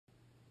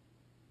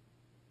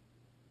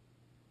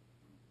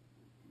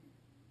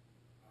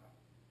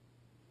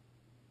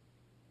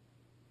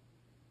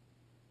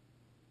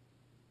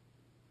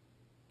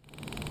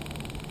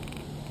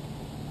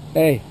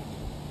Hey,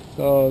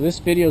 so this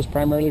video is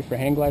primarily for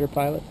hang glider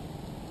pilots.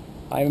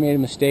 I made a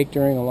mistake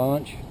during a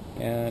launch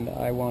and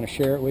I want to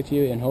share it with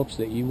you in hopes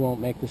that you won't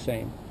make the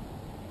same.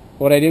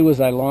 What I did was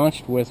I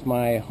launched with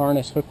my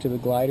harness hooked to the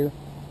glider,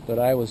 but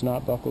I was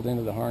not buckled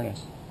into the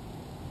harness.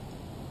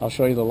 I'll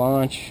show you the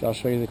launch, I'll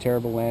show you the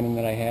terrible landing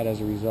that I had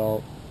as a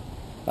result.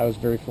 I was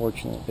very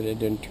fortunate that it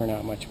didn't turn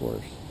out much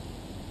worse.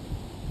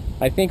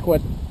 I think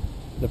what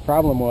the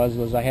problem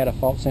was I had a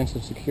false sense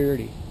of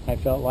security. I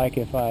felt like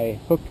if I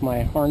hooked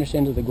my harness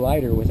into the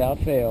glider without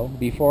fail,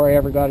 before I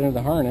ever got into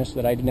the harness,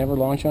 that I'd never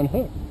launch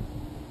unhooked.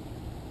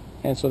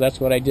 And so that's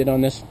what I did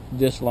on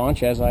this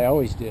launch, as I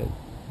always did.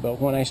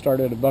 But when I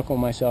started to buckle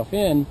myself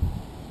in,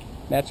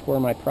 that's where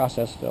my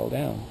process fell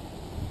down.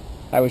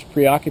 I was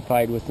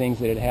preoccupied with things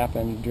that had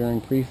happened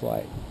during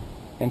pre-flight,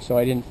 and so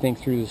I didn't think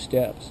through the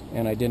steps,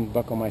 and I didn't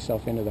buckle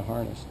myself into the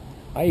harness.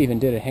 I even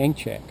did a hang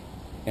check,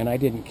 and I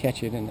didn't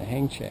catch it in the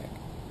hang check.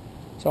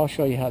 So I'll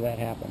show you how that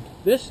happened.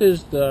 This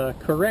is the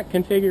correct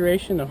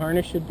configuration the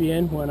harness should be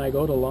in when I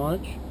go to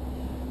launch.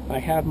 I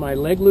have my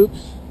leg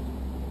loops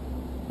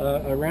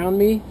around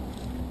me.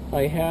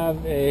 I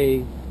have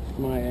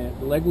my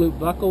leg loop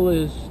buckle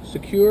is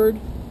secured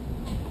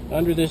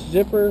under this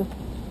zipper.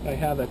 I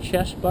have a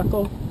chest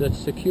buckle that's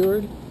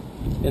secured,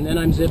 and then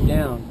I'm zipped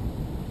down.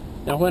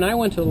 Now when I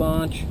went to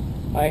launch,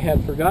 I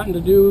had forgotten to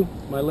do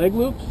my leg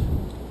loops,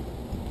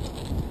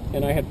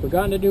 and I had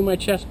forgotten to do my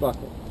chest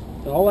buckle.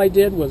 And all I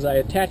did was I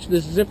attached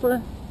this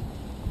zipper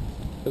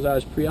because I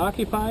was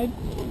preoccupied,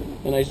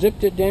 and I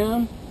zipped it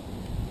down,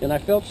 and I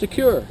felt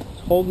secure.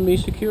 It's holding me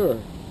secure.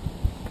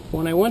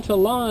 When I went to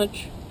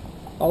launch,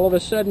 all of a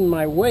sudden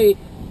my weight,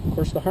 of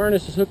course the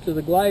harness is hooked to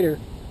the glider,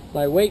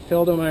 my weight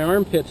fell to my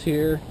armpits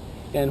here,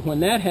 and when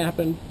that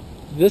happened,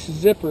 this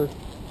zipper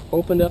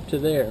opened up to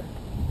there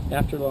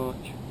after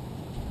launch.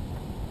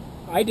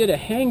 I did a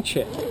hang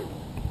check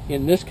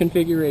in this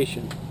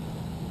configuration,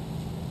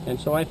 and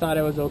so I thought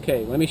I was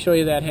okay. Let me show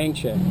you that hang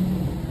check.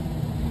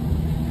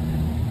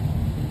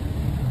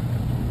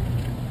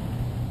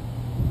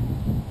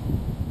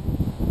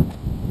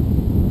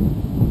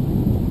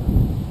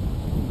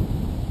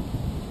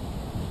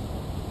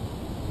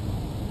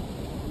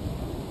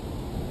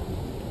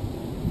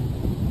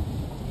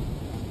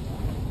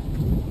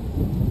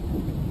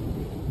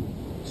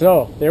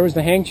 So there was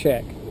the hang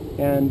check,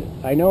 and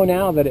I know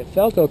now that it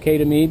felt okay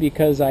to me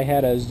because I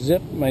had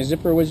my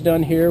zipper was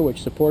done here,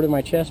 which supported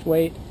my chest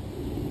weight,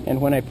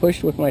 and when I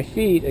pushed with my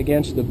feet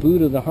against the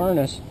boot of the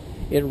harness,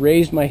 it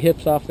raised my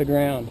hips off the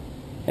ground,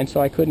 and so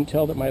I couldn't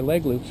tell that my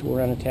leg loops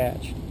were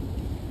unattached.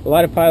 A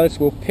lot of pilots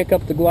will pick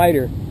up the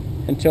glider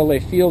until they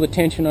feel the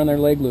tension on their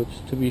leg loops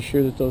to be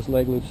sure that those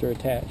leg loops are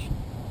attached.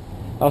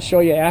 I'll show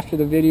you after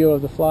the video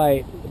of the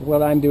flight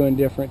what I'm doing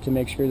different to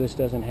make sure this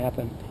doesn't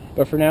happen.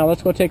 But for now,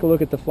 let's go take a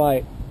look at the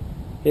flight.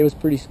 It was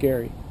pretty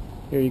scary.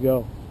 Here you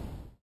go.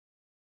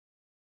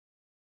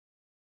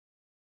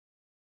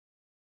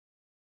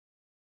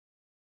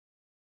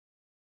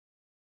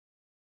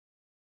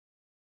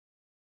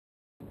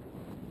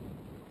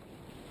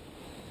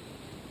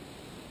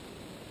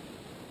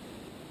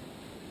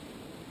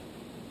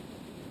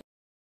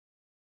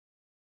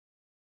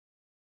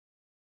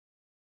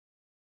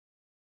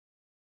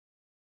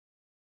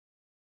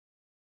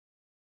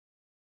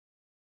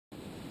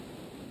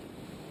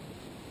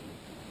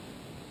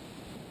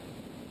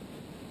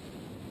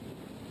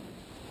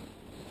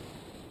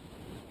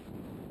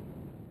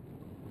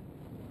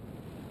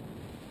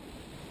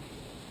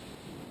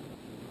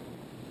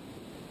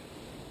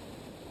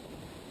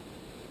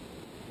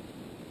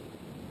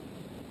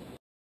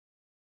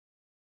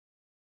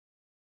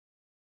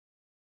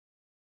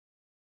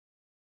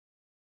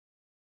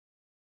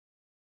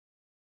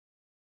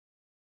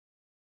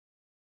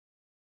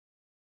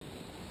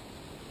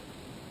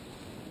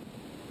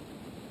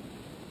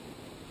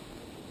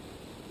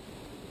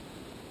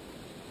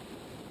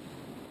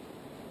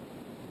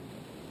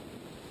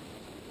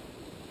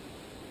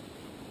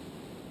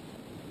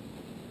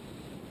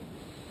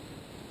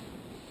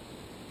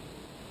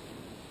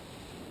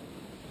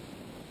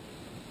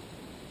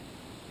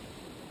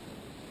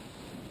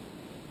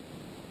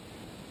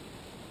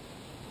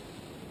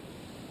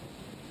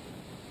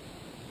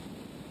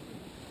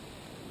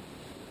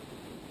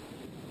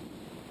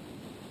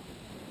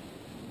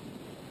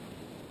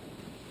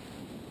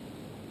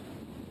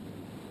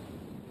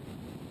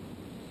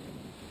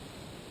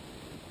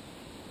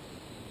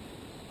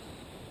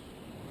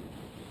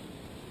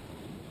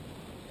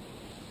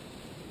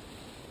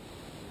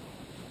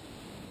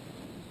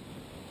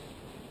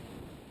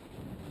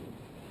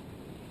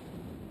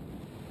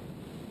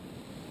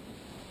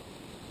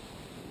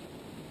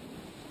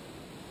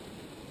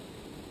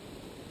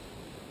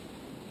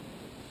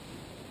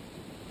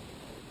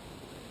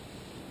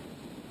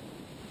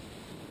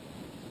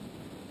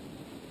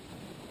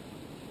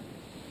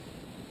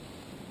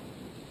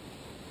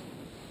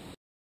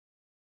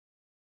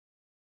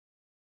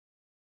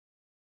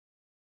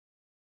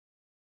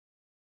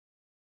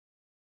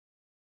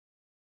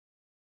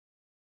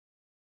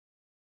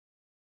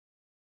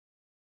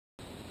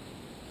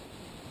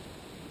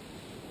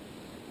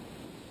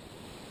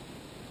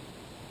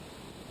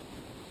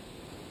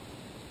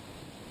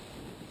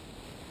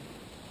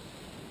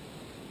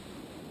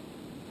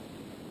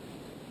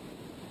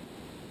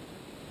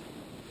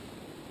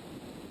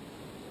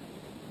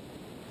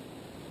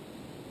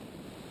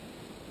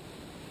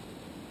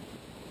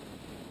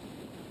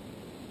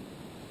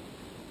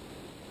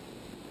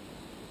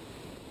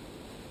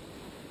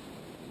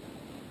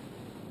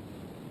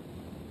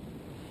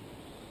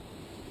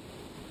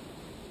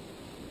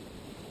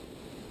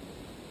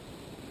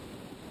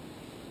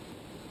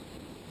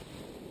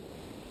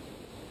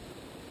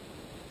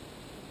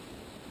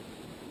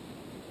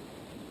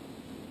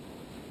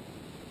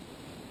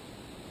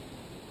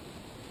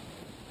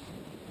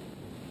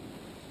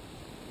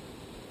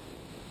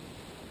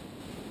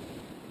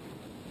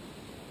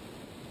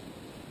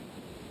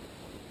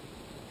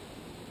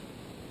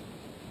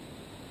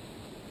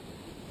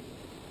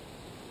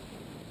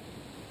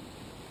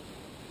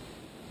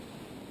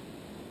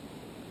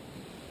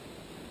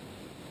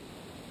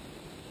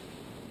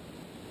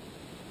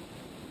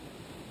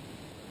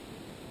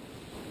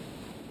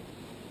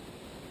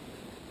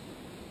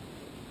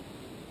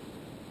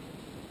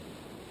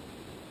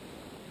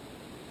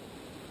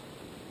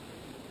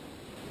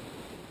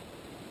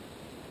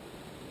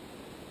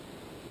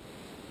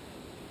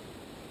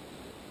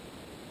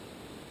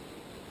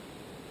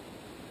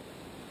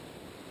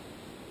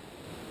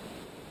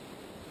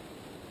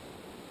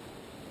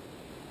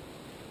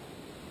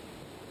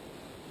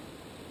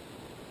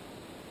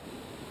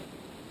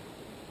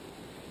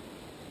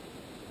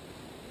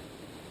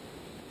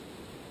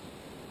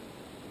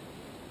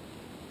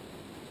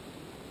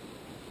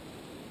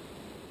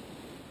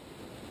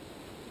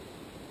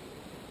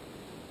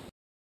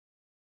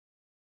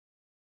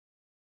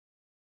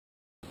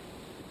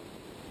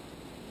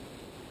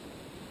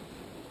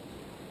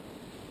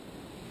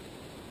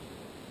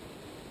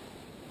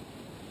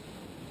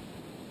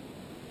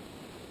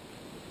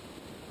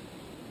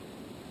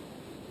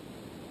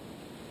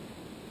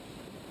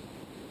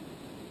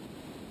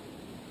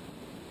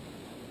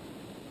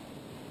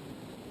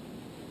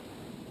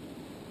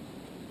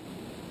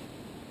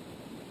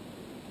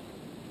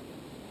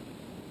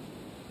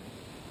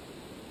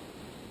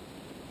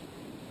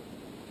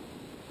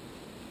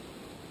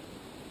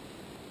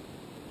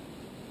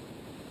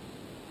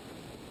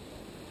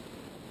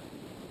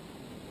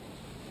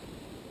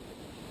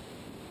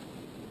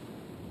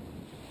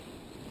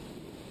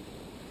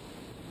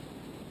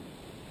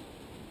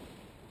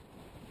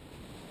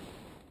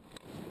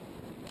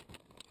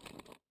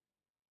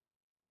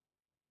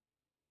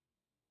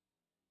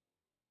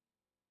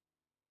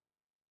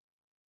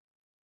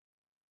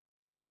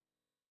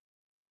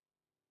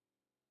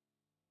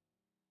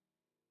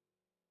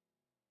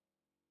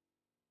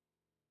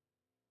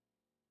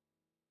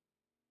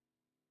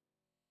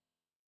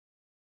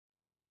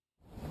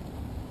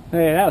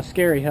 Hey, that was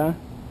scary, huh?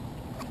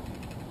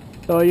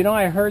 So, you know,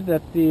 I heard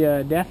that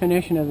the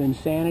definition of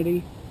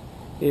insanity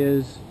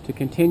is to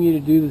continue to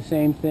do the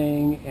same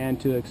thing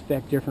and to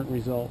expect different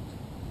results.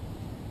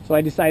 So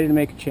I decided to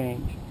make a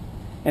change.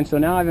 And so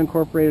now I've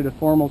incorporated a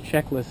formal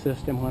checklist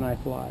system when I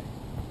fly.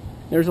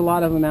 There's a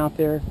lot of them out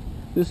there.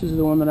 This is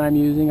the one that I'm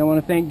using. I want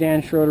to thank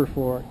Dan Schroeder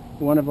for it,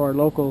 one of our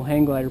local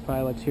hang glider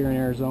pilots here in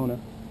Arizona.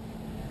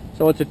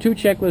 So it's a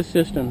 2-checklist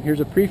system.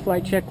 Here's a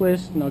pre-flight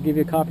checklist, and I'll give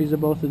you copies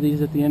of both of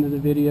these at the end of the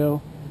video,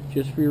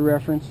 just for your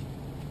reference.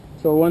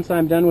 So once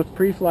I'm done with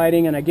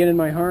pre-flighting and I get in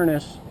my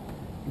harness,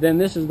 then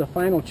this is the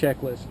final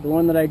checklist, the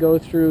one that I go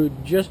through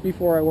just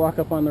before I walk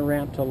up on the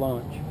ramp to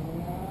launch.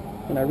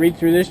 And I read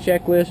through this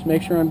checklist,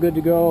 make sure I'm good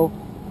to go.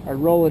 I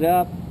roll it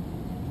up.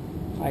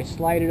 I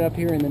slide it up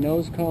here in the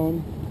nose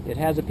cone. It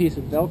has a piece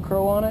of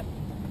Velcro on it,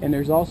 and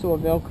there's also a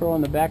Velcro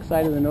on the back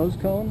side of the nose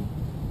cone.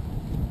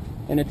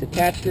 And it's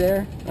attached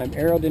there. I'm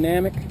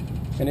aerodynamic,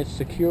 and it's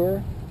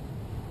secure.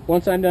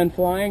 Once I'm done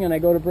flying and I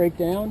go to break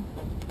down,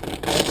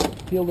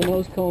 peel the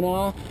nose cone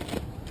off,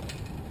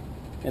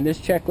 and this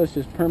checklist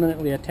is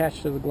permanently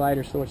attached to the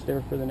glider, so it's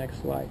there for the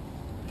next flight.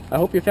 I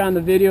hope you found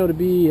the video to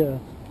be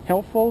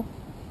helpful.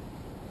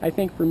 I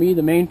think for me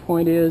the main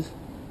point is,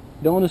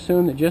 don't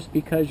assume that just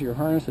because your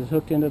harness is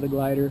hooked into the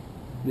glider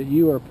that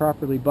you are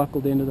properly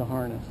buckled into the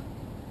harness.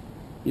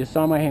 You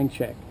saw my hang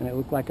check and it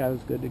looked like I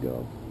was good to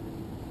go.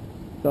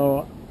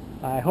 So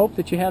I hope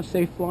that you have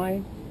safe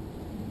flying.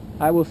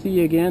 I will see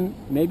you again,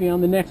 maybe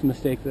on the next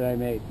mistake that I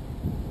made.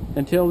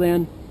 Until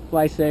then,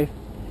 fly safe.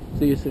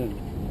 See you soon.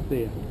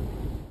 See you.